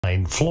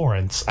Shrine,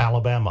 Florence,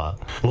 Alabama,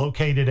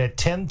 located at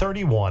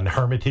 1031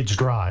 Hermitage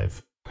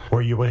Drive,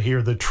 where you will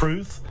hear the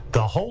truth,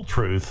 the whole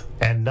truth,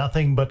 and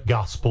nothing but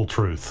gospel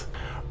truth.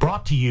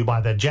 Brought to you by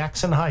the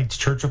Jackson Heights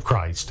Church of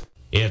Christ.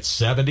 It's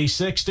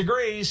 76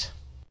 degrees.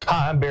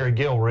 Hi, I'm Barry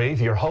Gilreath,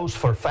 your host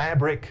for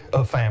Fabric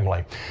of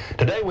Family.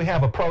 Today we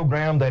have a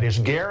program that is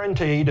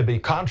guaranteed to be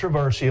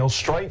controversial,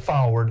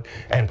 straightforward,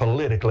 and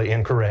politically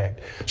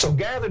incorrect. So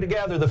gather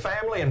together the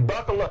family and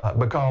buckle up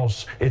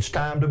because it's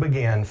time to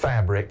begin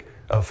Fabric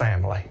of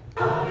Family.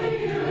 How do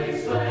you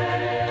explain?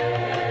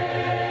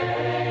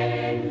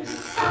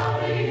 How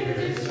do you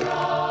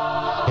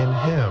describe? In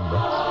Him,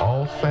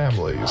 all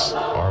families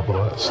are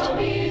blessed.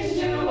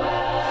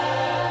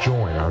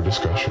 Join our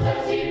discussion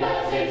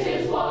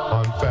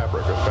on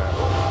Fabric of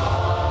Family.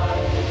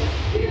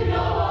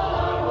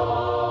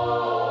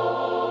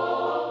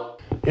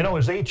 You know,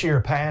 as each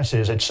year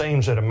passes, it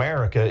seems that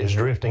America is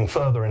drifting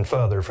further and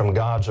further from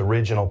God's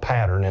original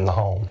pattern in the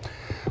home.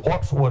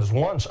 What was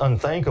once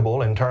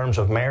unthinkable in terms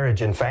of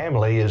marriage and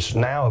family is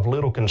now of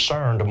little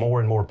concern to more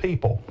and more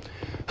people.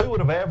 Who would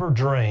have ever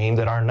dreamed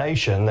that our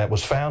nation that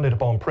was founded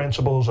upon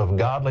principles of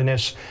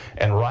godliness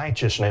and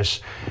righteousness,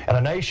 and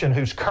a nation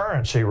whose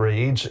currency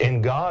reads,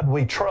 "In God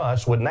we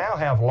trust," would now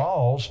have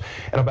laws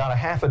in about a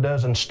half a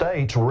dozen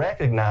states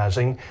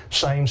recognizing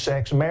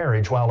same-sex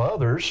marriage, while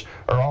others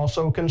are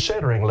also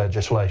considering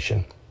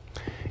legislation.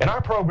 In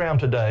our program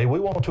today, we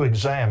want to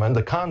examine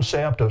the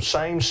concept of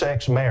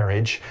same-sex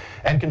marriage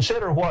and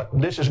consider what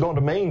this is going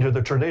to mean to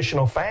the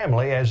traditional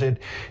family as it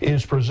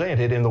is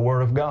presented in the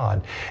Word of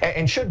God.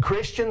 And should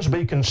Christians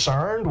be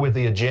concerned with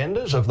the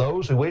agendas of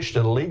those who wish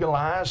to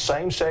legalize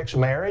same-sex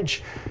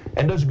marriage?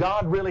 And does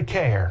God really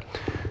care?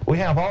 We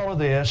have all of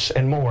this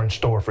and more in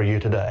store for you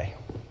today.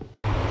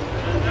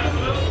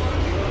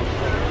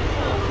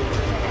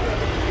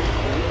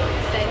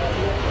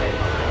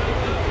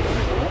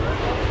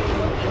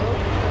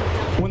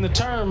 When the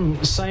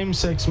term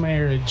same-sex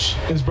marriage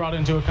is brought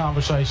into a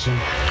conversation,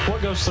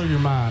 what goes through your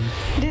mind?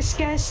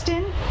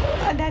 Disgusting.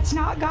 That's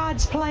not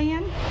God's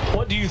plan.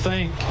 What do you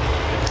think,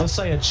 let's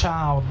say a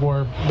child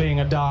were being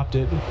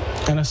adopted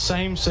and a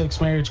same-sex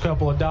marriage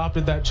couple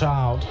adopted that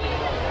child.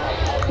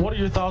 What are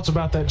your thoughts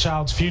about that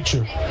child's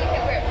future?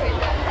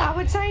 I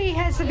would say he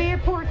has a very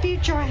poor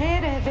future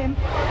ahead of him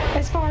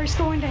as far as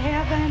going to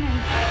heaven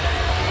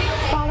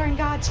and following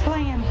God's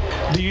plan.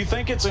 Do you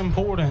think it's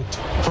important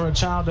for a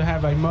child to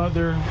have a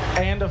mother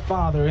and a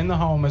father in the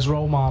home as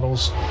role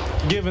models,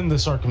 given the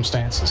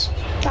circumstances?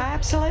 I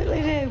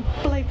absolutely do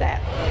believe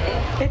that.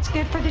 It's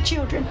good for the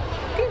children.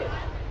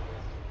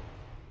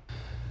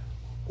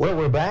 Well,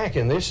 we're back,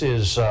 and this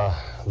is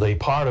the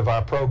part of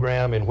our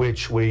program in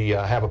which we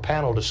have a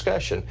panel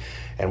discussion,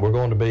 and we're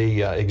going to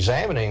be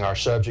examining our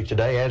subject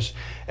today.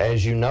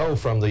 As you know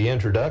from the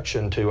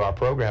introduction to our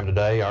program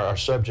today, our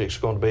subject's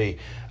going to be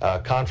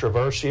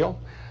controversial.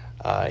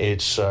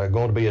 It's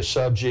going to be a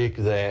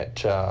subject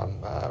that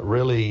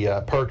really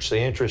perks the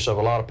interest of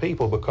a lot of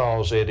people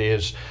because it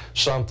is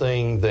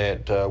something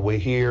that we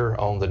hear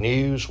on the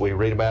news, we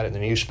read about it in the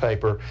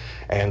newspaper,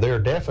 and there are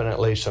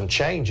definitely some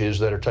changes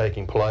that are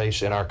taking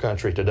place in our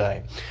country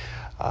today.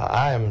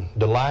 I am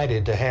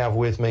delighted to have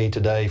with me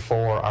today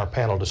for our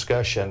panel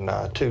discussion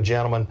two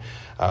gentlemen,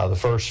 the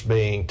first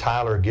being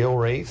Tyler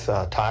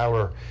Gilreath.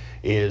 Tyler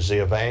is the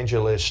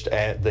evangelist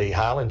at the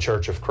Highland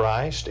Church of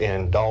Christ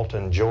in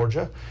Dalton,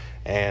 Georgia.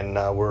 And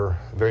we're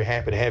very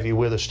happy to have you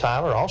with us,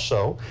 Tyler.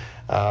 Also,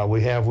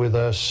 we have with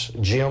us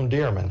Jim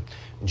Dearman.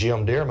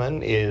 Jim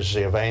Dearman is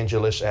the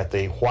evangelist at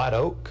the White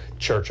Oak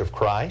Church of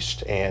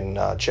Christ in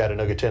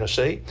Chattanooga,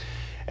 Tennessee.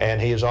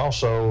 And he is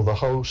also the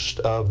host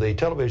of the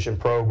television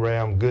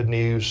program Good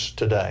News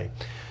Today.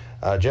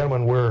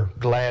 Gentlemen, we're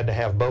glad to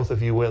have both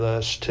of you with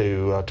us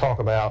to talk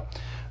about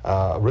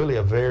really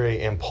a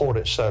very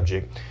important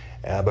subject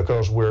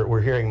because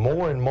we're hearing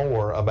more and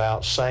more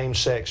about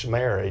same-sex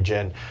marriage.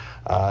 And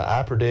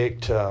I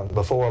predict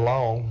before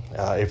long,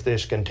 if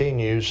this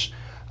continues,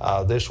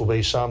 this will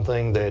be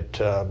something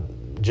that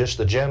just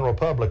the general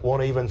public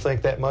won't even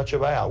think that much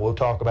about. We'll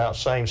talk about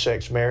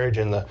same-sex marriage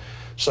in the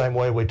same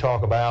way we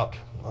talk about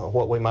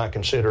what we might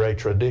consider a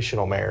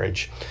traditional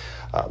marriage.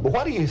 But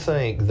why do you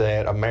think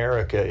that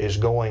America is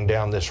going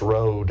down this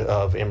road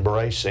of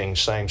embracing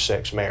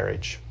same-sex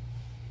marriage?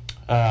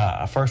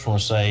 I first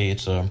want to say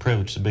it's a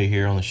privilege to be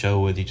here on the show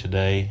with you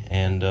today,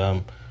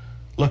 and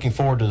looking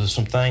forward to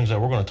some things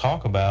that we're going to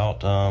talk about.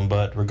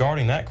 But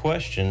regarding that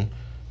question,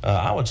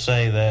 I would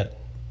say that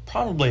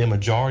probably a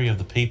majority of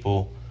the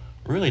people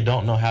really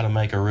don't know how to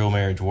make a real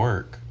marriage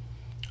work.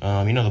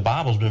 You know, the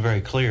Bible's been very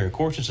clear. Of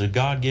course, it's a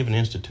God-given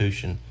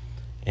institution,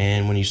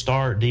 and when you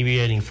start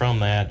deviating from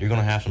that, you're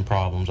going to have some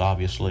problems,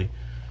 obviously.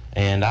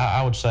 And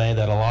I would say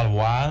that a lot of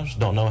wives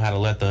don't know how to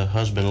let the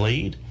husband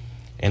lead,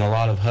 and a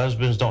lot of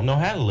husbands don't know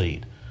how to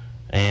lead,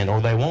 or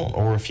they won't,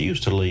 or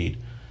refuse to lead.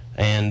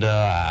 And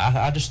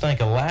I just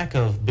think a lack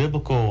of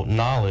biblical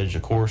knowledge.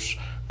 Of course,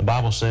 the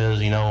Bible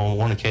says, you know, on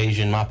one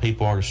occasion, my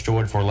people are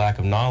destroyed for lack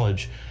of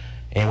knowledge.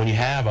 And when you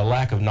have a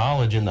lack of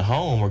knowledge in the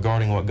home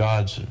regarding what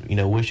God's,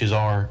 wishes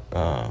are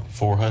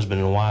for husband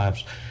and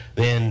wives,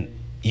 then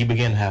you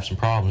begin to have some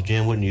problems.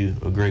 Jim, wouldn't you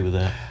agree with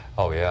that?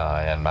 Oh,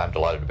 yeah, and I'm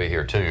delighted to be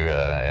here, too,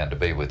 and to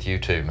be with you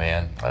two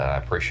men. I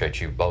appreciate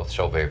you both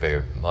so very,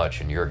 very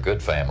much, and you're a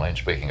good family. And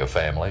speaking of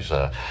families,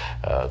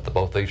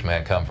 both these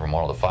men come from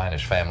one of the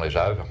finest families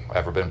I've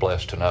ever been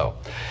blessed to know.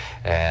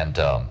 And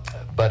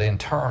but in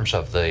terms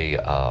of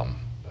the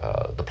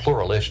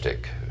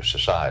pluralistic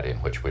society in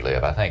which we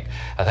live, I think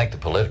the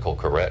political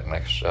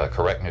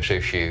correctness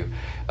issue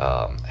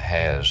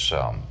has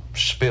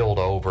spilled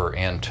over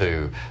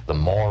into the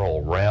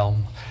moral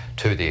realm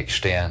to the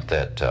extent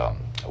that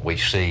we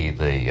see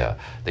the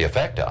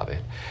effect of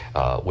it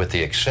with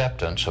the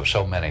acceptance of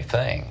so many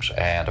things.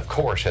 And of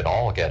course, it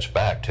all gets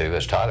back to,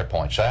 as Tyler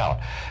points out,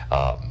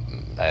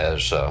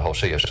 as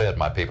Hosea said,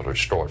 my people are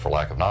destroyed for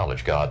lack of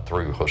knowledge. God,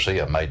 through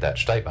Hosea, made that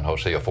statement,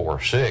 Hosea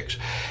 4:6,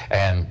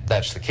 and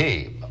that's the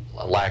key.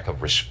 Lack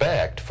of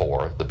respect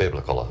for the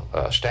biblical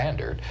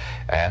standard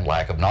and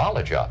lack of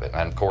knowledge of it.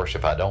 And of course,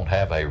 if I don't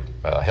have a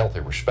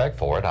healthy respect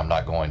for it, I'm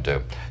not going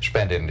to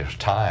spend any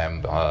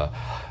time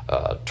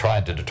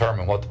trying to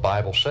determine what the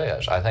Bible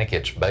says. I think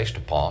it's based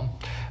upon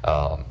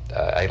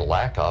a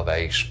lack of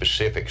a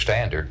specific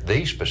standard,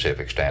 the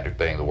specific standard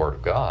being the Word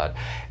of God,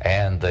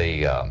 and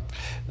the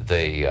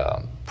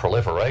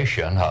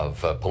proliferation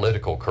of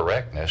political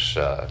correctness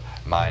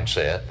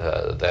mindset,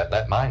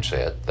 that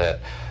mindset that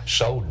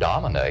so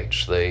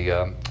dominates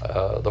the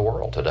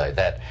world today.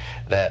 That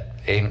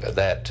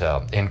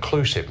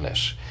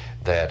inclusiveness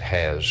that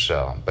has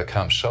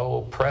become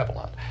so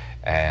prevalent,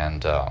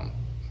 and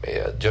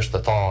just the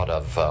thought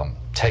of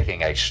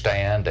taking a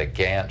stand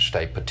against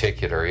a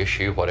particular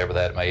issue, whatever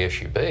that may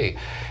issue be,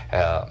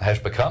 has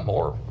become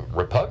more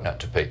repugnant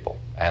to people.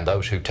 And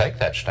those who take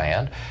that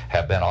stand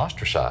have been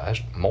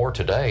ostracized more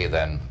today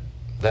than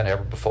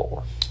ever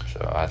before.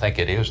 So I think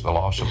it is the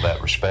loss of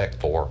that respect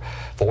for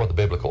the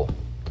biblical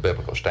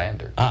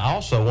standard. I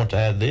also want to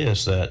add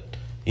this, that,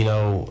 you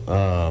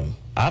know,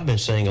 I've been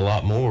seeing a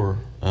lot more,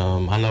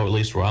 I know at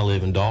least where I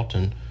live in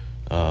Dalton,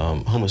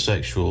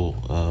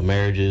 homosexual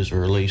marriages,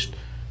 or at least,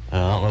 I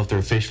don't know if they're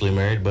officially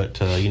married, but,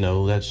 you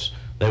know,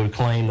 they would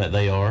claim that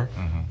they are.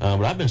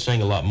 But I've been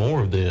seeing a lot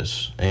more of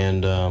this,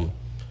 and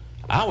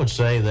I would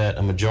say that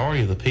a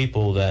majority of the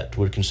people that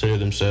would consider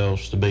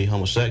themselves to be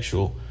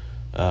homosexual,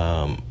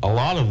 a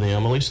lot of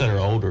them, at least that are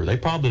older, they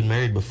probably been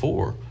married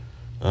before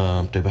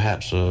to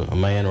perhaps a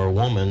man or a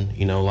woman,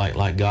 you know,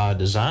 like God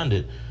designed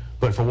it,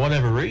 but for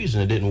whatever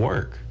reason it didn't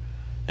work.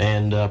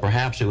 And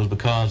perhaps it was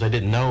because they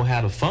didn't know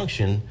how to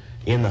function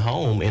in the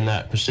home in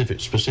that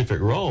specific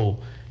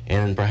role,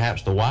 and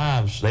perhaps the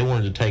wives, they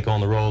wanted to take on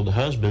the role of the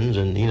husbands,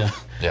 and you know,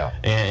 yeah,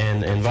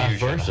 and vice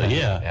versa,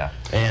 yeah.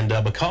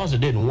 And because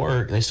it didn't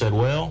work, they said,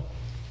 well,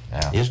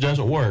 this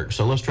doesn't work,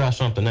 so let's try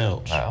something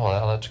else.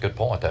 Well, that's a good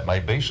point. That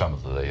may be some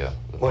of the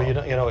well, you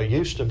know, it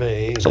used to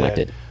be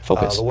selected. That,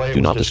 Focus. the way it Do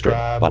was not disturb.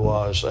 described Button.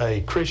 was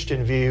a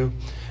Christian view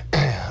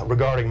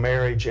regarding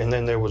marriage, and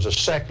then there was a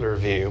secular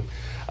view.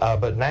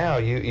 But now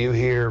you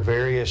hear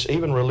various,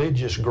 even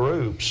religious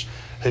groups,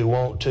 who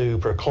want to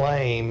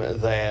proclaim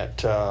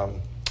that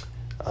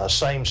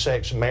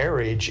same-sex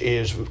marriage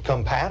is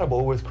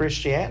compatible with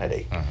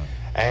Christianity.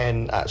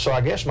 And so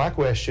I guess my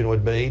question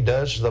would be,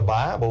 does the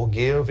Bible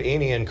give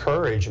any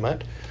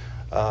encouragement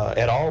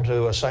at all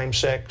to a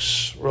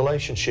same-sex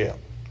relationship?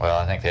 Well,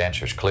 I think the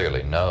answer is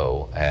clearly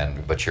no,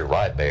 but you're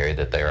right, Barry,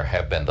 that there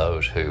have been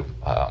those who,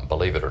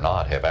 believe it or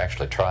not, have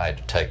actually tried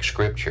to take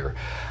Scripture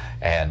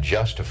and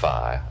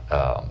justify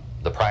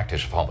the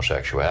practice of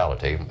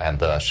homosexuality, and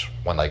thus,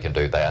 when they can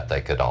do that,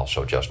 they could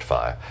also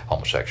justify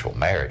homosexual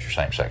marriage or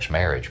same-sex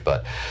marriage.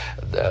 But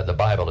the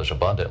Bible is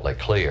abundantly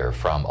clear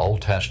from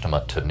Old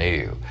Testament to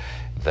New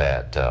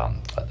that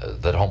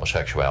that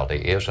homosexuality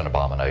is an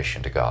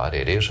abomination to God.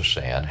 It is a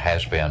sin,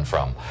 has been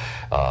from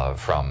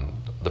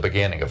the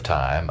beginning of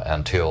time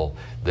until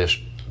this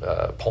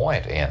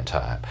point in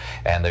time,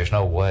 and there's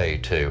no way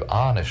to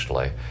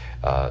honestly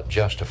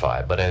justify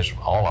it. But as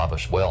all of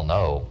us well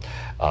know,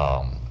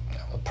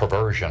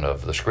 perversion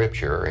of the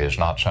Scripture is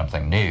not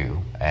something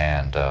new,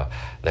 and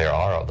there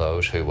are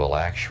those who will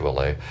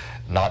actually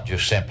not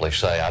just simply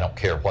say, I don't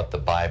care what the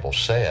Bible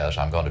says,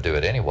 I'm going to do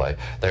it anyway.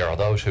 There are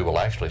those who will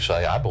actually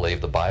say, I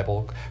believe the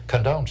Bible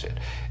condones it,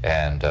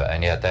 and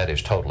yet that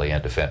is totally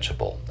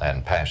indefensible,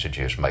 and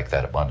passages make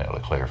that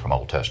abundantly clear from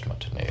Old Testament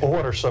to New. Well,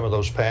 what are some of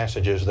those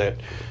passages that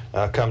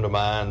come to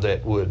mind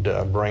that would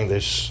bring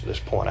this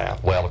point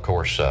out? Well, of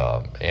course,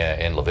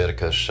 in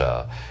Leviticus,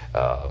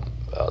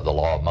 the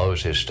law of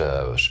Moses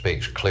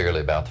speaks clearly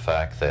about the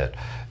fact that,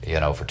 you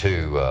know, for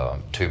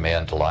two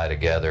men to lie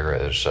together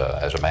as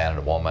a man and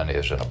a woman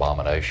is an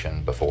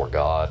abomination before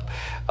God.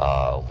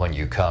 When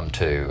you come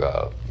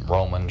to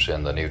Romans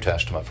in the New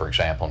Testament, for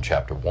example, in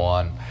chapter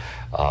 1,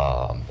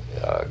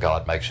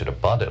 God makes it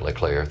abundantly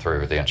clear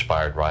through the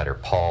inspired writer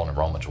Paul in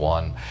Romans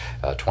 1,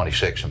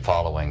 26 and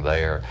following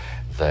there,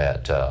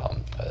 that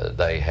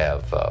they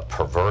have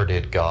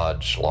perverted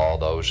God's law,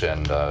 those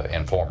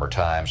in former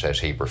times, as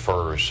he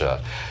refers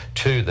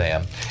to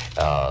them.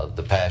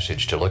 The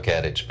passage, to look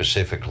at it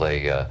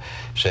specifically,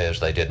 says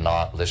they did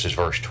not, this is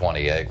verse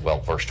 28, well,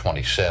 verse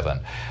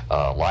 27,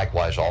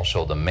 likewise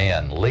also the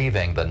men,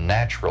 leaving the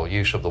natural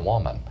use of the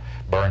woman,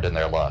 burned in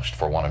their lust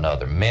for one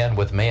another. Men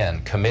with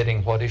men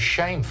committing what is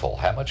shameful.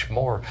 How much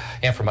more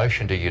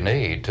information do you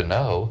need to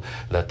know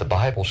that the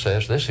Bible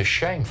says this is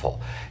shameful?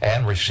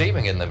 And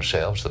receiving in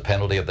themselves the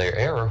penalty of their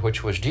error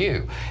which was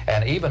due.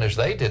 And even as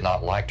they did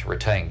not like to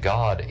retain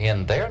God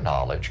in their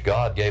knowledge,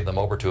 God gave them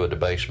over to a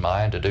debased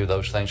mind to do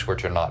those things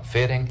which are not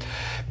fitting,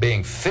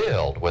 being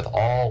filled with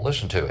all,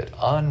 listen to it,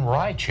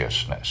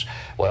 unrighteousness.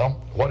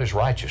 Well, what is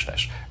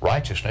righteousness?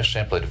 Righteousness,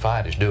 simply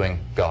defined, is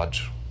doing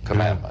God's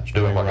commandments,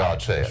 doing what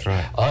God says.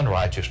 Right.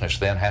 Unrighteousness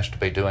then has to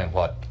be doing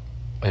what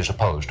is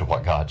opposed to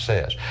what God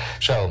says.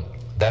 So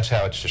that's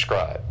how it's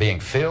described. Being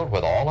filled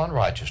with all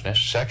unrighteousness,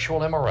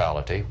 sexual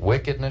immorality,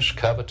 wickedness,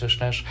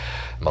 covetousness,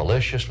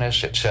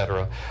 maliciousness,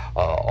 etc.,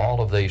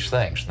 all of these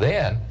things.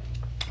 Then,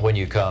 when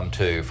you come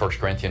to 1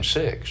 Corinthians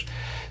 6,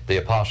 the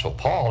Apostle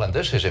Paul, and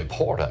this is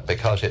important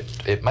because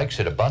it makes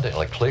it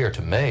abundantly clear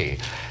to me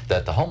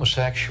that the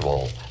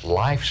homosexual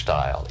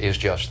lifestyle is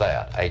just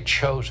that, a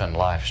chosen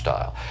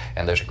lifestyle.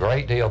 And there's a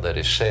great deal that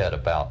is said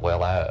about,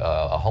 well,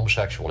 a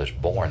homosexual is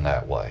born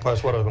that way.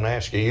 That's what I was going to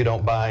ask you. You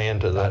don't buy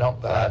into the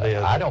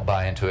idea? I don't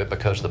buy into it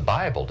because the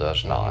Bible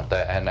does not,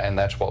 and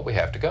that's what we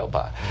have to go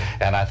by.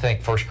 And I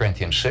think 1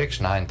 Corinthians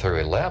 6, 9 through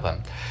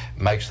 11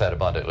 makes that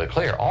abundantly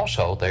clear.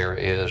 Also, there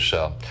is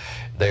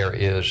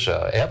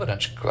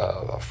evidence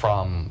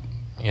from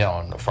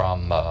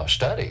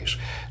studies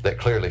that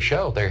clearly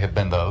show there have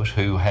been those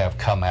who have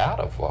come out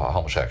of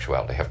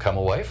homosexuality, have come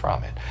away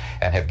from it,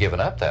 and have given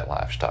up that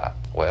lifestyle.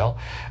 Well,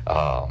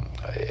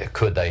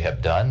 could they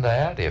have done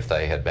that if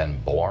they had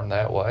been born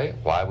that way?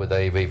 Why would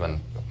they have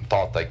even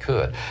thought they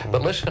could?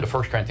 But listen to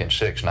 1 Corinthians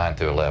 6, 9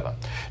 through 11.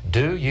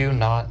 Do you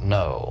not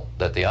know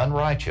that the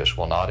unrighteous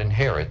will not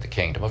inherit the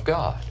kingdom of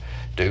God?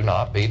 Do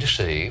not be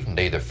deceived,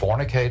 neither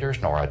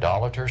fornicators, nor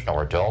idolaters,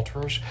 nor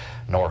adulterers,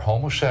 nor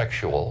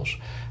homosexuals,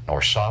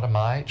 nor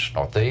sodomites,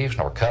 nor thieves,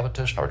 nor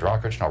covetous, nor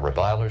drunkards, nor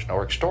revilers,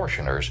 nor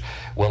extortioners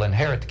will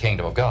inherit the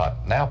kingdom of God.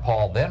 Now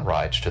Paul then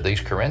writes to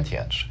these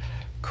Corinthians,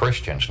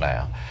 Christians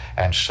now,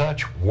 and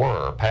such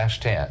were,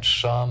 past tense,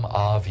 some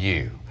of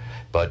you.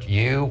 But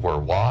you were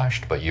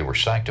washed, but you were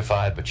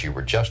sanctified, but you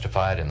were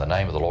justified in the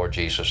name of the Lord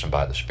Jesus and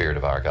by the Spirit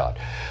of our God.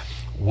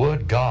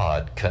 Would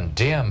God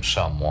condemn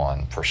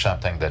someone for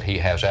something that he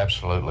has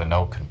absolutely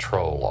no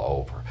control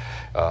over?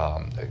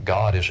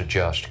 God is a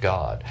just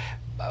God.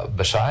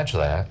 Besides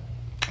that,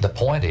 the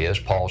point is,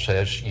 Paul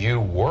says, you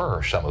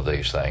were some of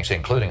these things,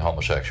 including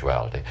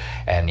homosexuality,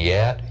 and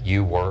yet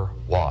you were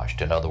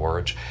washed. In other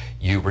words,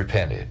 you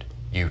repented.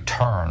 You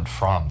turned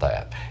from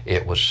that.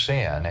 It was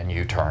sin, and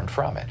you turned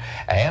from it.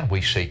 And we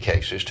see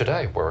cases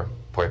today where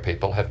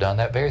people have done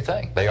that very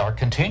thing. They are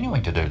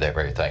continuing to do that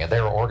very thing. And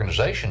there are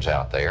organizations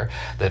out there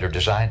that are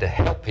designed to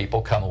help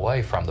people come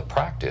away from the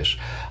practice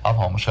of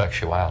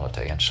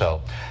homosexuality. And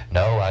so,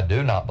 no, I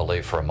do not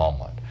believe for a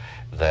moment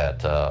that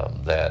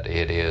that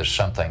it is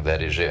something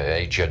that is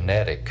a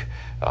genetic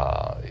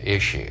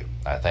issue.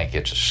 I think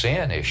it's a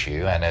sin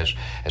issue, and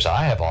as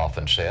I have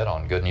often said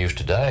on Good News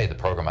Today, the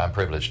program I'm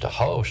privileged to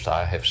host,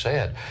 I have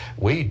said,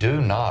 we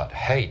do not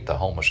hate the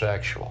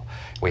homosexual.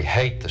 We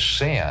hate the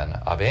sin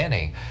of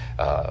any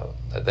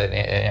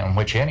in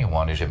which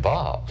anyone is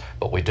involved,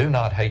 but we do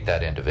not hate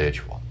that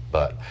individual.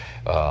 But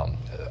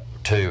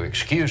to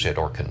excuse it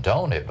or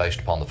condone it based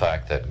upon the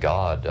fact that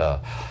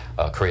God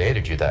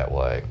created you that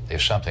way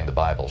is something the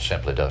Bible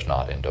simply does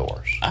not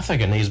endorse. I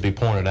think it needs to be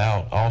pointed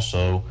out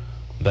also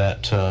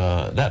that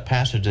that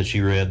passage that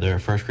you read there,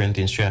 1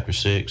 Corinthians chapter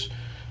 6,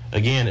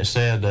 again it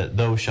said that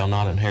those shall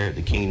not inherit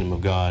the kingdom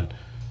of God.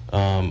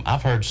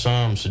 I've heard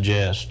some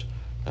suggest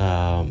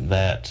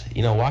that,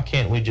 why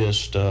can't we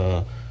just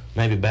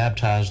maybe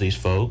baptize these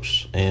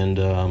folks and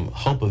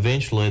hope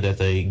eventually that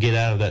they get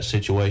out of that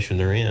situation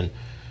they're in.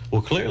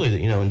 Well,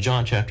 clearly, in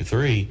John chapter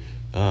 3,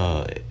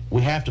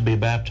 we have to be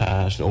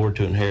baptized in order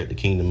to inherit the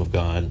kingdom of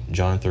God,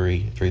 John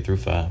 3 through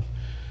 5.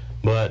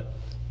 But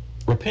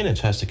repentance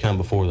has to come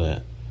before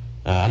that.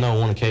 I know on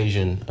one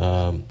occasion,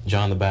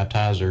 John the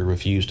Baptizer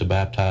refused to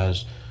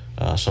baptize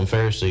some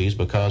Pharisees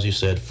because he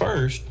said,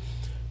 first,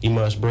 you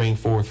must bring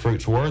forth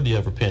fruits worthy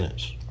of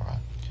repentance. Right.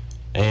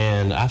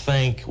 And I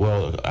think,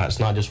 well, it's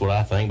not just what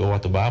I think, but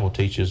what the Bible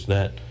teaches,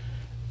 that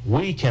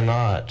we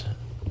cannot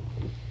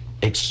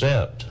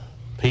accept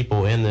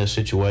people in this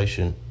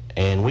situation,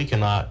 and we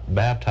cannot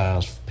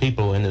baptize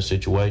people in this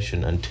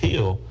situation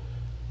until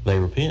they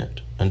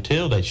repent,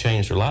 until they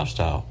change their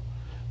lifestyle.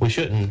 We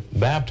shouldn't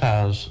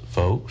baptize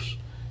folks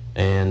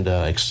and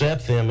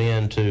accept them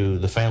into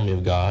the family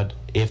of God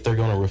if they're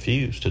going to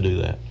refuse to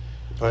do that.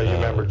 Well, you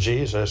remember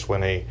Jesus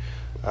when he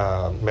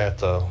met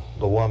the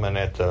woman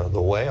at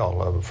the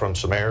well from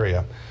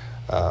Samaria.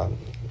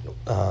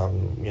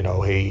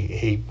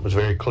 He was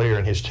very clear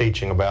in his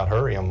teaching about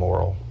her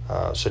immoral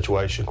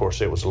situation. Of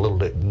course, it was a little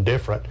bit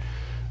different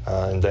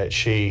in that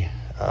she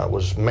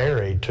was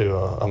married to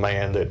a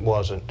man that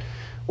wasn't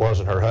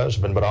her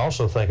husband. But I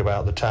also think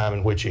about the time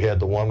in which you had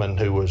the woman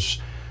who was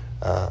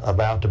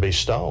about to be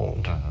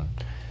stoned.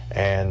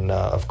 And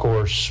of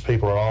course,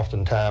 people are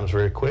oftentimes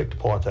very quick to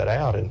point that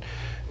out, and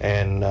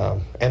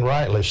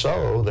rightly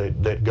so,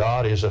 that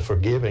God is a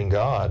forgiving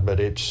God. But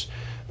it's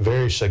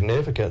very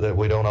significant that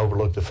we don't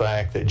overlook the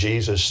fact that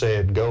Jesus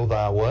said, "Go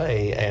thy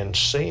way and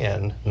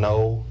sin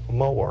no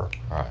more."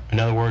 Right. In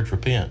other words,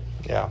 repent.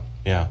 Yeah.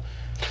 Yeah.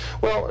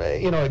 Well,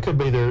 it could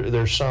be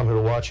there's some who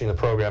are watching the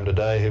program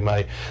today who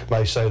may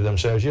say to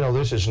themselves,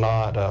 this is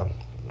not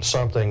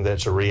something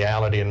that's a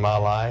reality in my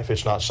life.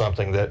 It's not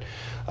something that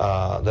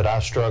I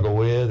struggle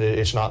with.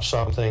 It's not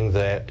something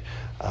that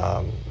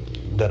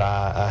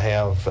I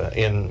have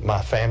in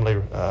my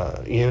family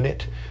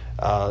unit.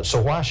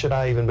 So why should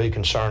I even be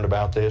concerned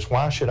about this?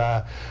 Why should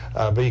I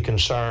be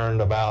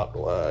concerned about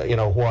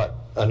what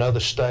another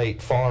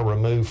state far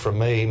removed from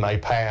me may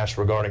pass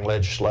regarding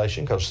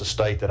legislation, because the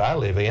state that I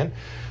live in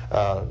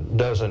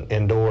doesn't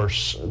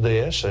endorse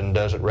this and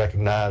doesn't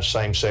recognize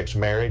same-sex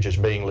marriage as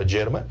being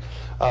legitimate?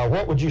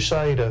 What would you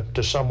say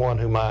to someone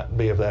who might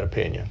be of that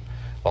opinion?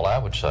 Well, I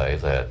would say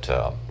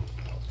that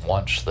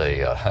once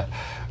the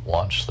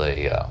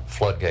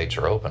floodgates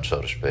are open,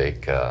 so to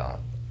speak,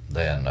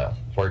 then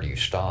where do you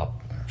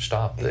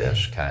stop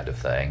this kind of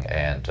thing?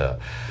 And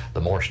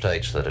the more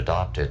states that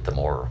adopt it,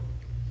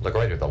 the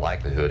greater the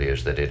likelihood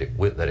is that it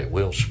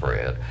will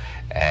spread,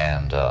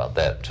 and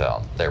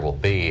that there will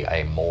be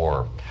a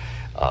more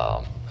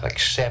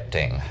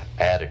accepting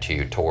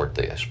attitude toward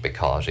this,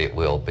 because it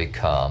will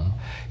become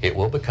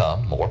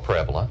more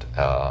prevalent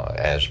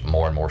as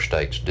more and more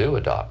states do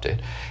adopt it,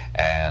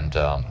 and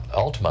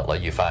ultimately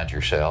you find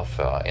yourself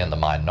in the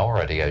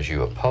minority as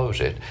you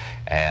oppose it,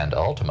 and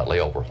ultimately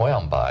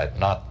overwhelmed by it.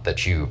 Not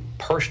that you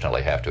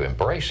personally have to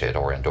embrace it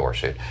or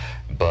endorse it,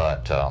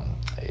 but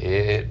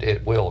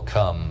it will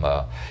come.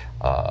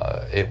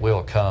 It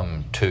will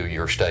come to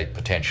your state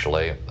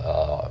potentially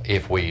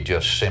if we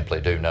just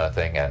simply do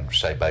nothing and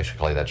say,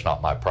 basically, that's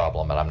not my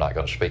problem, and I'm not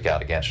going to speak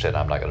out against it.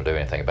 I'm not going to do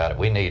anything about it.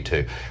 We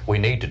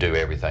need to do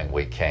everything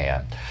we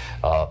can,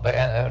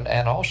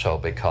 and also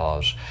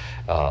because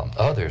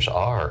others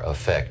are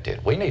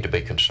affected. We need to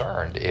be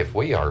concerned if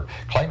we are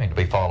claiming to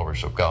be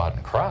followers of God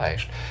and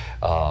Christ.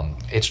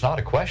 It's not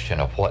a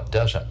question of what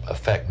doesn't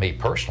affect me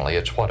personally.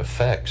 It's what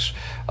affects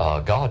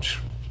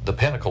the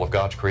pinnacle of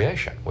God's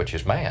creation, which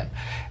is man.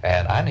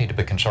 And I need to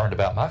be concerned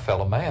about my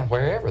fellow man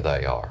wherever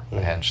they are.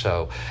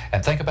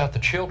 And think about the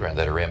children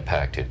that are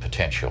impacted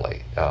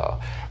potentially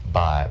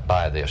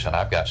by this. And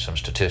I've got some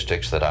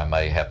statistics that I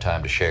may have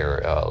time to share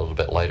a little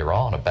bit later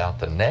on about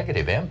the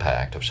negative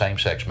impact of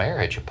same-sex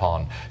marriage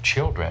upon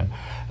children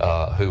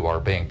who are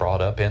being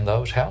brought up in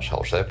those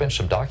households. There have been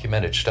some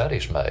documented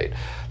studies made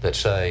that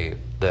say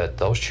that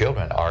those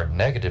children are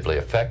negatively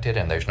affected,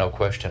 and there's no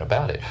question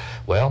about it.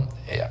 Well,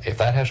 if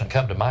that hasn't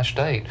come to my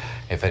state,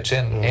 if it's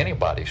in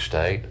anybody's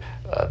state,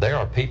 there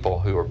are people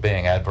who are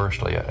being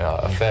adversely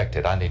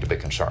affected. I need to be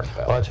concerned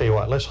about. Well, I tell you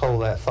what, let's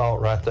hold that thought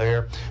right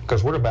there,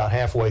 because we're about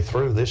halfway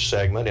through this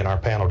segment in our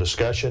panel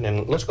discussion,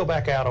 and let's go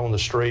back out on the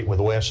street with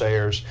Wes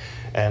Ayers,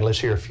 and let's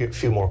hear a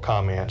few more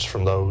comments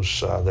from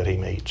those that he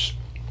meets.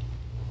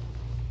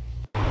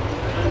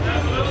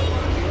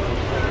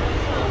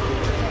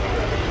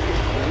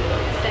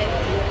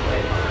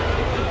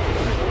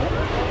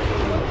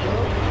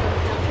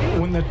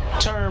 When the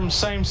term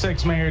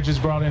same-sex marriage is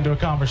brought into a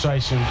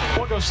conversation,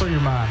 what goes through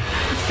your mind?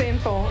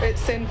 Sinful.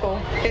 It's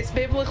sinful. It's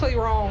biblically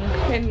wrong,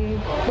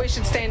 and we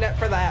should stand up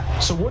for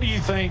that. So what do you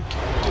think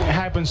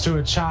happens to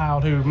a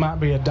child who might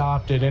be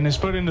adopted and is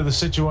put into the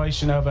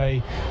situation of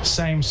a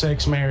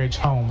same-sex marriage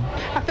home?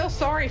 I feel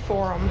sorry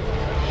for them.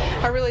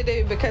 I really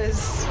do,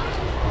 because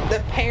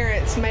the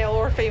parents, male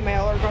or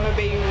female, are going to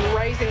be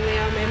raising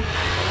them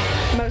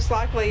in most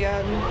likely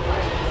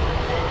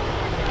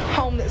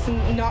home that's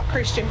not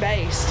Christian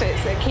based.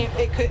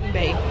 It couldn't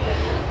be.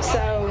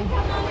 So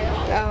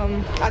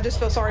I just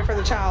feel sorry for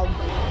the child.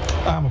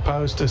 I'm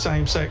opposed to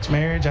same-sex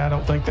marriage. I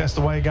don't think that's the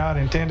way God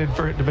intended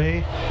for it to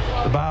be.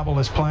 The Bible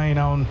is plain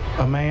on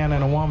a man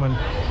and a woman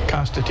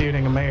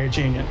constituting a marriage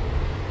union.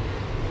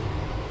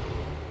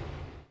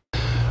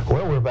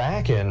 Well, we're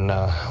back, and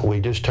we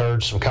just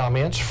heard some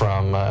comments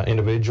from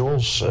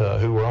individuals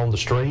who were on the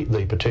street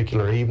the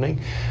particular evening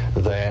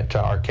that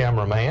our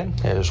cameraman,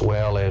 as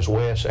well as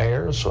Wes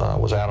Ayers,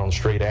 was out on the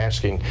street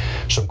asking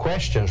some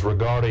questions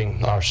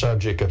regarding our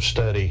subject of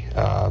study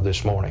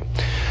this morning.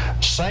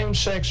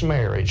 Same-sex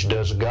marriage,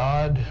 does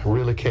God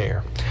really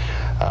care?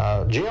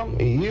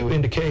 Jim, you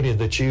indicated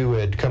that you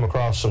had come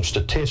across some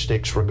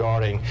statistics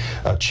regarding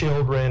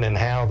children and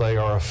how they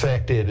are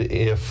affected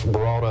if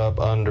brought up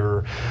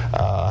under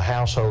a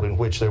household in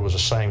which there was a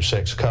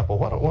same-sex couple.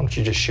 Why don't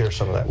you just share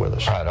some of that with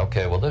us? All right,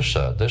 okay. Well, this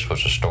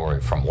was a story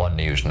from One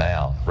News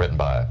Now, written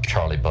by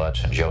Charlie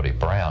Butts and Jody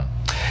Brown.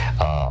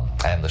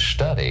 And the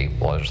study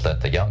was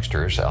that the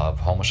youngsters of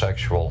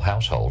homosexual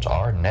households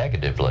are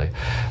negatively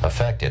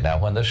affected. Now,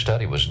 when this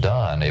study was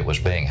done, it was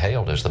being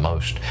hailed as the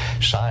most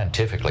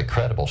scientifically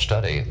credible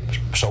study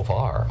so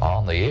far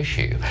on the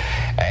issue.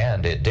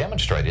 And it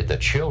demonstrated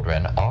that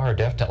children are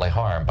definitely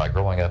harmed by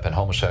growing up in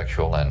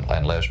homosexual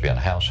and lesbian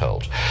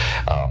households.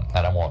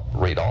 And I won't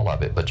read all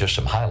of it, but just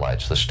some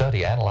highlights. The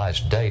study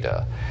analyzed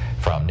data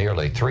from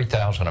nearly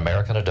 3,000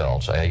 American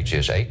adults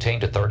ages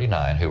 18 to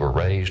 39 who were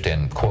raised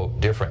in, quote,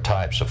 different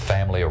types of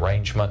family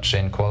arrangements,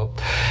 end quote.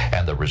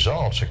 And the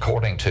results,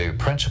 according to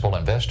principal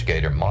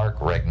investigator Mark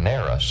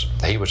Regnerus,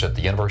 he was at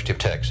the University of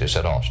Texas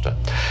at Austin.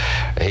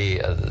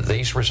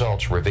 These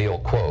results reveal,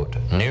 quote,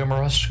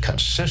 numerous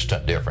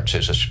consistent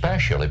differences,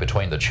 especially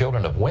between the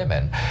children of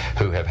women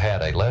who have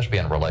had a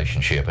lesbian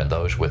relationship and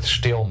those with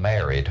still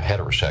married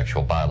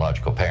heterosexual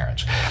biological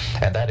parents.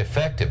 And that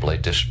effectively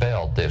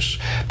dispelled this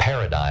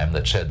paradigm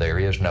that said there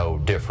is no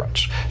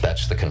difference.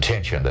 That's the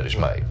contention that is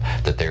made,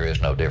 that there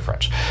is no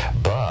difference.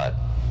 But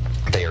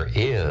there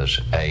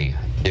is a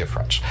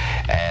difference,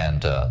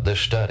 and this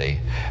study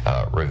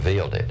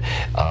revealed it.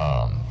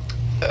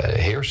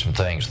 Here's some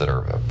things that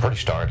are pretty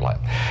startling.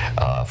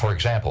 For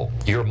example,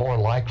 you're more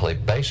likely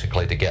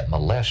basically to get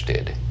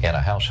molested in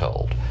a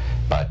household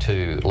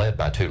led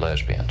by two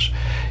lesbians.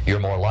 You're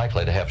more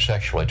likely to have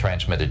sexually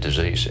transmitted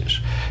diseases.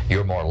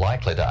 You're more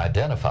likely to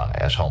identify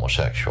as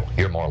homosexual.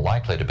 You're more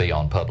likely to be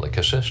on public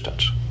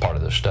assistance, part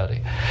of the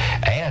study.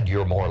 And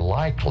you're more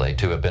likely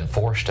to have been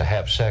forced to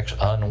have sex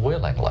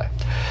unwillingly.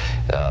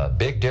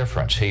 Big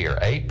difference here,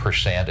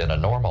 8% in a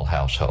normal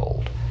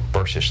household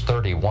versus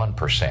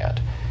 31%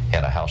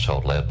 in a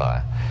household led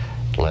by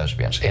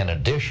lesbians. In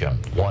addition,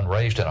 one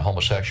raised in a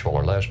homosexual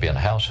or lesbian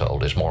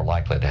household is more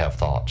likely to have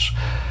thoughts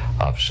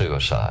of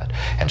suicide.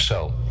 And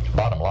so,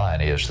 bottom line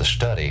is the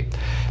study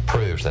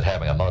proves that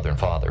having a mother and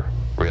father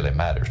really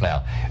matters.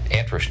 Now,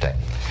 interesting.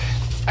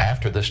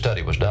 After this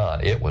study was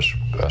done, it was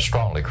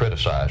strongly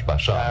criticized by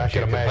some. I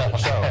can imagine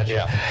so,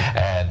 yeah.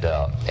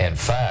 And in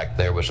fact,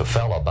 there was a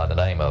fellow by the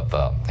name of,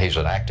 he's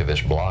an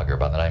activist blogger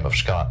by the name of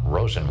Scott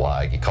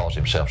Rosenzweig. He calls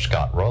himself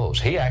Scott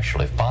Rose. He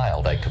actually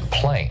filed a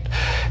complaint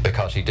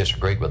because he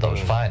disagreed with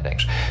those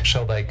findings.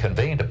 So they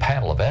convened a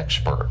panel of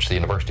experts, the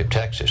University of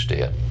Texas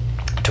did,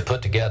 to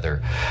put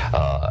together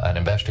an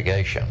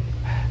investigation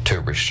to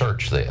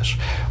research this.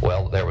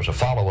 Well, there was a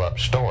follow-up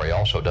story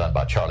also done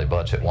by Charlie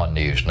Butts at One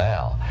News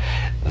Now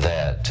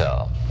that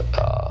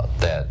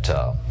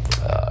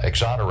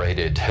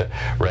exonerated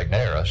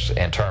Regnerus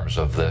in terms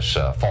of this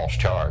false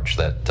charge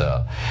that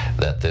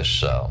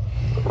this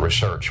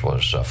research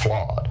was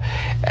flawed.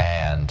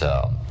 And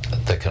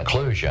the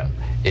conclusion,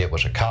 it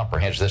was a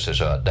comprehensive, this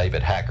is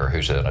David Hacker,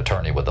 who's an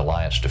attorney with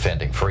Alliance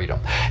Defending Freedom.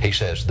 He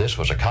says this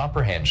was a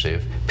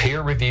comprehensive,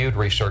 peer-reviewed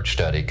research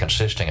study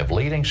consisting of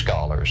leading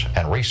scholars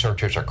and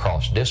researchers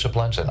across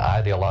disciplines and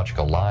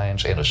ideological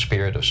lines in a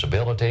spirit of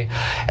civility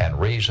and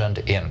reasoned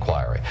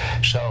inquiry.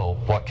 So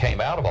what came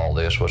out of all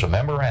this was a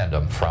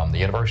memorandum from the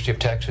University of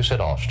Texas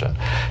at Austin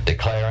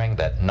declaring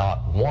that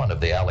not one of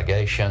the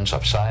allegations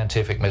of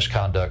scientific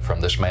misconduct from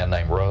this man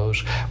named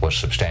Rose was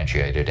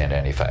substantiated in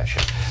any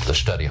fashion. The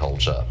study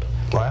holds up.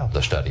 Wow.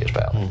 The study is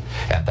valid.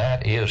 And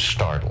that is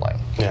startling.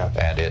 Yeah.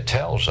 And it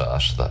tells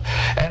us,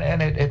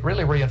 and it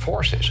really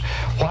reinforces,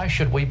 why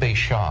should we be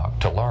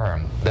shocked to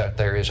learn that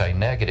there is a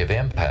negative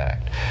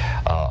impact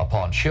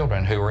upon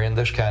children who are in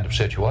this kind of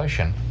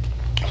situation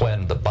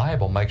when the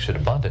Bible makes it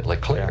abundantly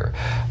clear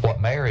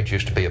what marriage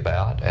is to be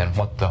about and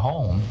what the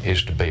home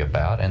is to be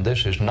about, and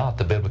this is not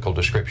the biblical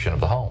description of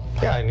the home.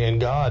 Yeah,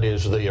 and God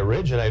is the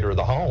originator of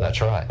the home.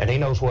 That's right. And He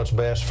knows what's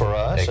best for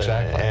us.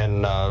 Exactly.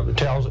 And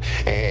tells,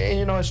 and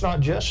you know, it's not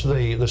just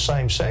the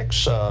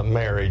same-sex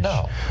marriage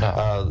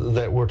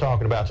that we're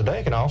talking about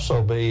today. It can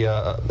also be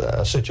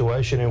a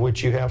situation in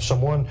which you have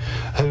someone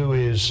who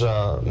is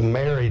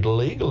married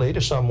legally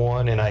to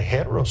someone in a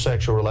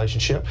heterosexual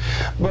relationship,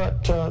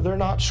 but they're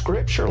not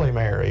scripturally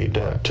married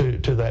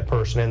to that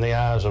person in the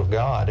eyes of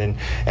God, and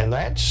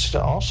that's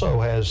also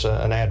has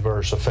an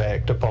adverse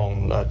effect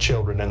upon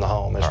children in the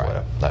home as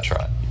well. That's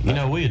right. You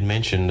know, we had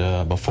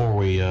mentioned before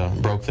we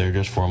broke there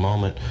just for a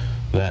moment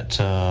that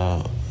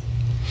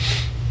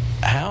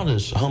how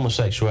does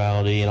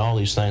homosexuality and all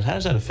these things, how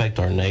does that affect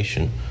our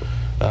nation?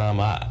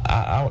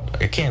 I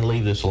can't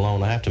leave this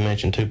alone. I have to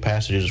mention two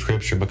passages of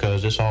Scripture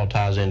because this all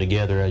ties in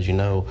together, as you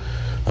know,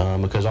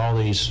 because all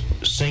these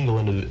single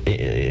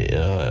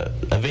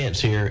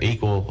events here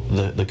equal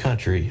the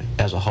country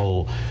as a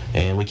whole.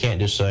 And we can't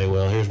just say,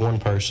 well, here's one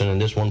person and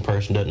this one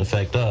person doesn't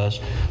affect us,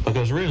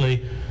 because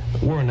really,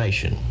 we're a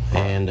nation,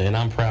 and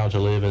I'm proud to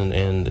live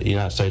in the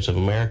United States of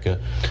America,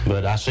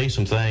 but I see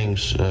some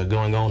things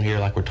going on here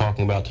like we're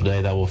talking about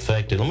today that will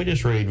affect it. Let me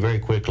just read very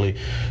quickly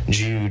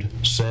Jude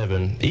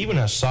 7. Even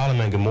as Sodom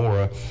and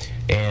Gomorrah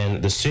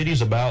and the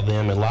cities about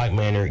them in like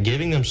manner,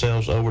 giving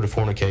themselves over to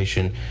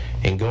fornication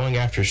and going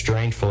after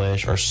strange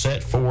flesh, are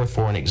set forth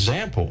for an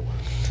example,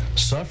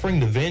 suffering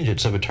the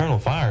vengeance of eternal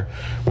fire,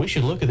 we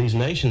should look at these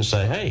nations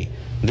and say, hey,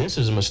 this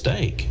is a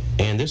mistake,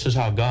 and this is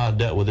how God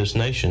dealt with this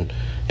nation.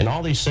 And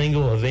all these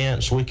single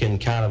events we can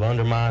kind of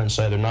undermine and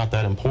say they're not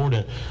that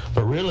important,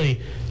 but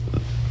really,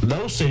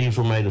 those cities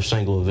were made of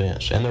single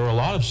events, and there were a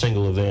lot of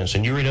single events.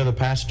 And you read other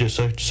passages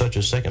such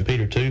as 2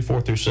 Peter 2, 4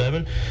 through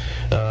 7,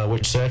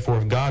 which said, "For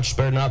if God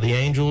spared not the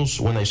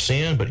angels when they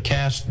sinned, but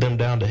cast them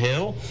down to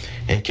hell,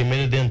 and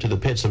committed them to the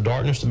pits of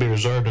darkness to be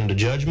reserved unto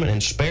judgment,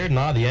 and spared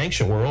not the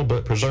ancient world,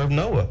 but preserved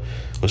Noah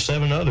with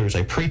 7 others,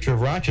 a preacher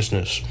of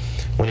righteousness,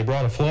 when he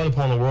brought a flood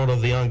upon the world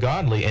of the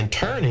ungodly, and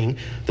turning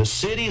the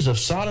cities of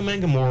Sodom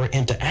and Gomorrah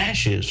into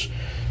ashes,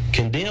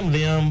 condemned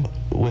them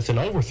with an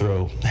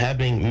overthrow,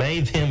 having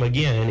made them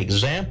again an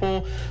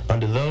example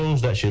unto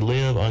those that should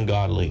live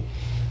ungodly."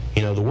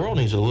 You know, the world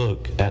needs to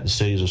look at the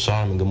cities of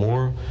Sodom and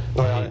Gomorrah.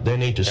 They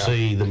need to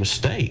see the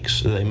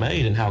mistakes that they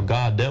made and how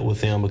God dealt with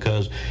them,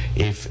 because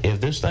if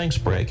this thing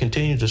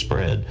continues to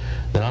spread,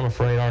 then I'm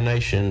afraid our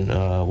nation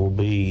will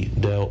be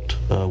dealt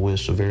with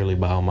severely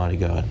by Almighty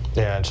God.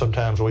 Yeah, and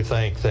sometimes we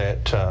think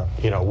that,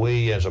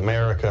 we as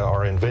America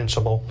are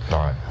invincible.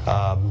 All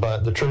right.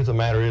 But the truth of the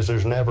matter is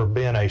there's never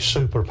been a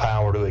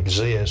superpower to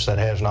exist that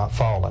has not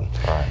fallen.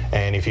 Right.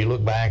 And if you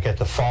look back at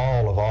the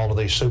fall of all of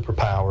these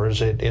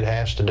superpowers, it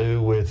has to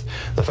do with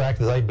the fact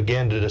that they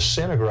began to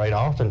disintegrate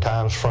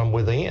oftentimes from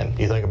within.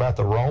 You think about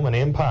the Roman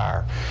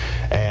Empire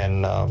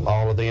and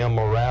all of the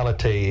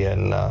immorality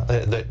and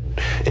that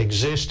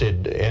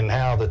existed, and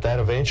how that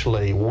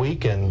eventually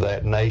weakened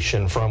that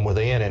nation from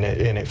within, and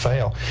it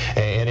fell.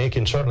 And it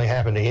can certainly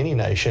happen to any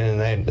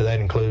nation, and that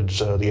includes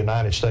the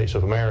United States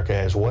of America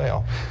as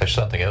well. There's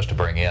something else to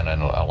bring in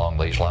and along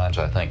these lines,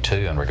 I think,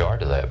 too, in regard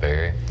to that,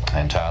 Barry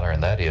and Tyler,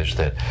 and that is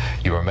that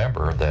you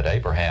remember that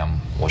Abraham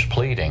was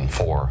pleading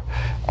for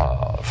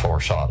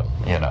Sodom,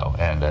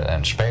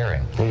 and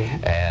sparing.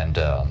 Mm-hmm.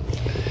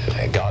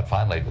 And God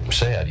finally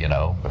said,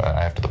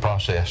 after the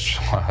process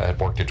had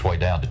worked its way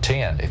down to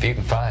 10, if you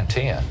can find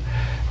 10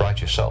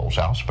 righteous souls,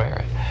 I'll spare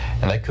it.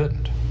 And they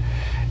couldn't.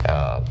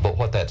 But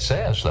what that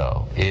says,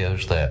 though,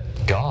 is that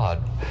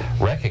God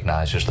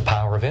recognizes the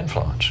power of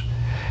influence.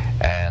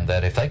 And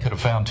that if they could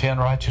have found 10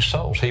 righteous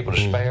souls, he would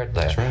have spared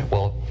that. Right.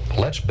 Well,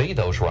 let's be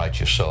those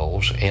righteous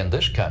souls in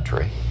this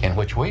country in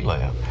which we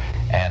live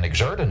and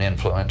exert an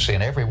influence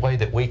in every way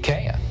that we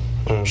can,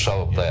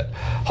 so that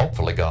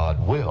hopefully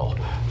God will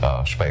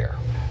spare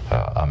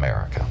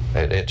America.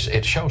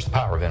 It shows the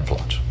power of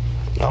influence.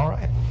 All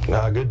right.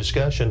 Good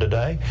discussion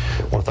today.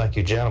 I want to thank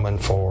you, gentlemen,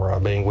 for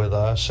being with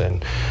us,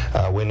 and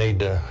we need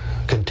to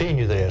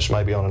continue this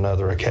maybe on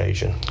another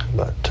occasion.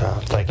 But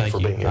thank you for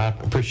being here. I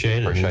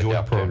appreciate it. Enjoy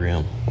the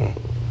program.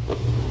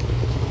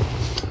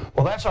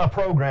 Well, that's our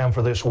program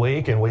for this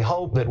week, and we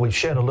hope that we've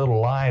shed a little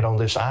light on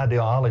this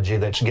ideology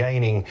that's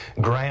gaining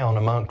ground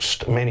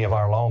amongst many of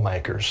our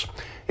lawmakers.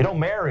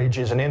 Marriage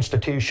is an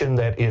institution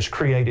that is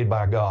created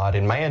by God,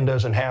 and man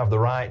doesn't have the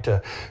right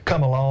to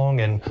come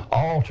along and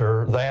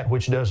alter that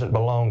which doesn't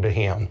belong to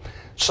him.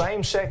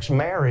 Same-sex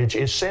marriage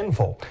is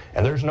sinful,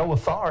 and there's no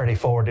authority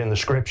for it in the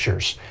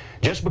Scriptures.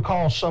 Just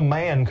because some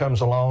man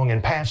comes along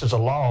and passes a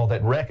law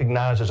that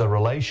recognizes a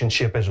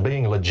relationship as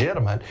being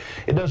legitimate,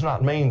 it does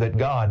not mean that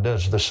God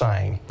does the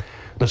same.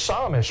 The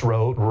psalmist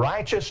wrote,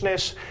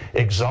 "Righteousness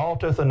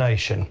exalteth a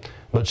nation,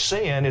 but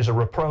sin is a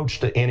reproach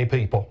to any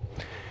people."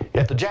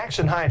 At the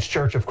Jackson Heights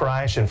Church of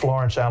Christ in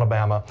Florence,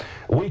 Alabama,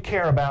 we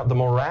care about the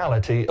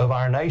morality of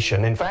our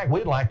nation. In fact,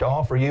 we'd like to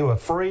offer you a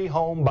free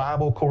home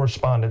Bible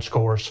correspondence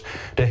course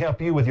to help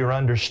you with your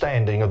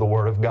understanding of the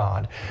Word of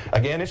God.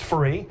 Again, it's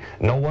free.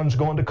 No one's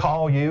going to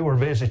call you or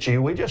visit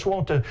you. We just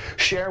want to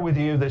share with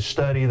you this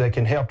study that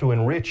can help to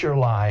enrich your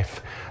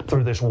life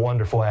through this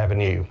wonderful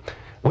avenue.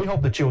 We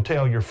hope that you'll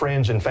tell your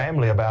friends and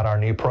family about our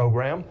new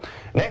program.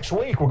 Next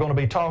week, we're going to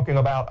be talking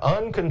about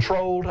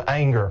uncontrolled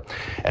anger.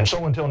 And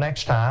so until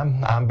next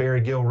time, I'm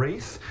Barry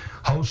Gilreath,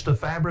 host of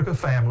Fabric of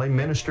Family,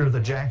 minister of the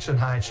Jackson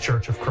Heights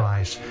Church of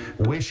Christ,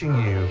 wishing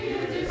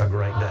you a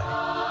great day.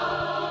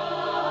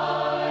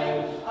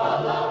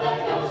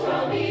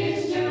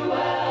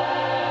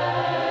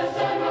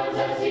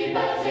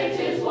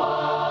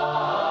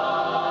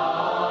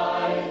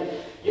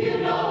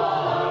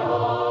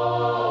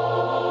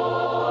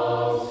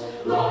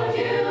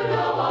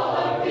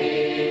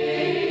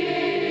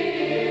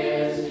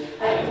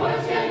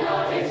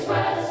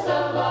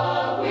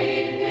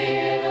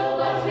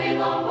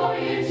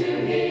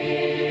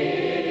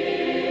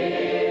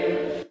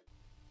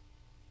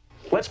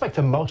 Let's make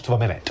the most of a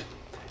minute.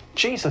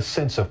 Jesus'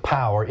 sense of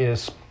power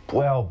is,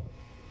 well,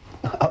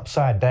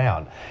 upside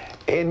down.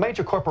 In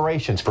major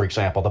corporations, for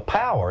example, the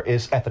power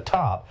is at the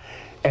top,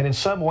 and in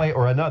some way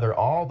or another,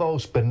 all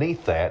those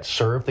beneath that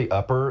serve the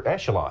upper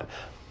echelon.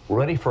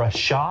 Ready for a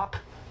shock?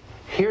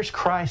 Here's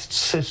Christ's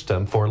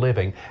system for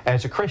living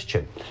as a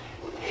Christian.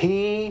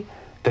 He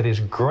that is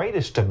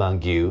greatest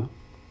among you,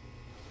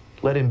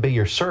 let him be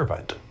your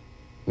servant.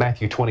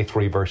 Matthew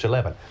 23, verse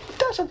 11.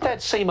 Doesn't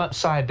that seem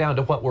upside down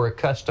to what we're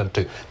accustomed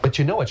to? But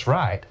you know it's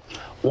right.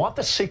 Want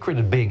the secret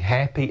of being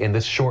happy in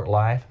this short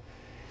life?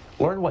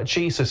 Learn what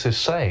Jesus is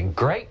saying.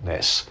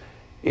 Greatness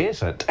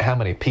isn't how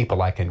many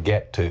people I can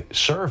get to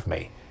serve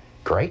me.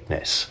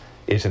 Greatness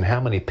is in how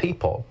many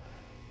people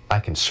I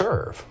can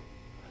serve.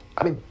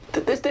 I mean,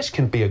 this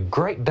can be a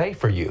great day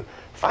for you.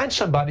 Find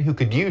somebody who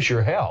could use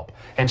your help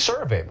and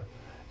serve him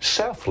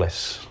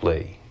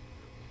selflessly.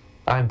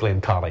 I'm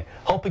Glenn Colley,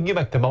 hoping you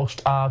make the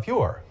most of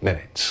your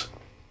minutes.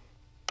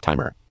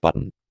 Timer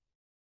button.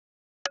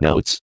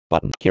 Notes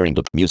button. Hearing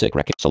the music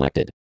record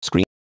selected.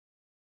 Screen.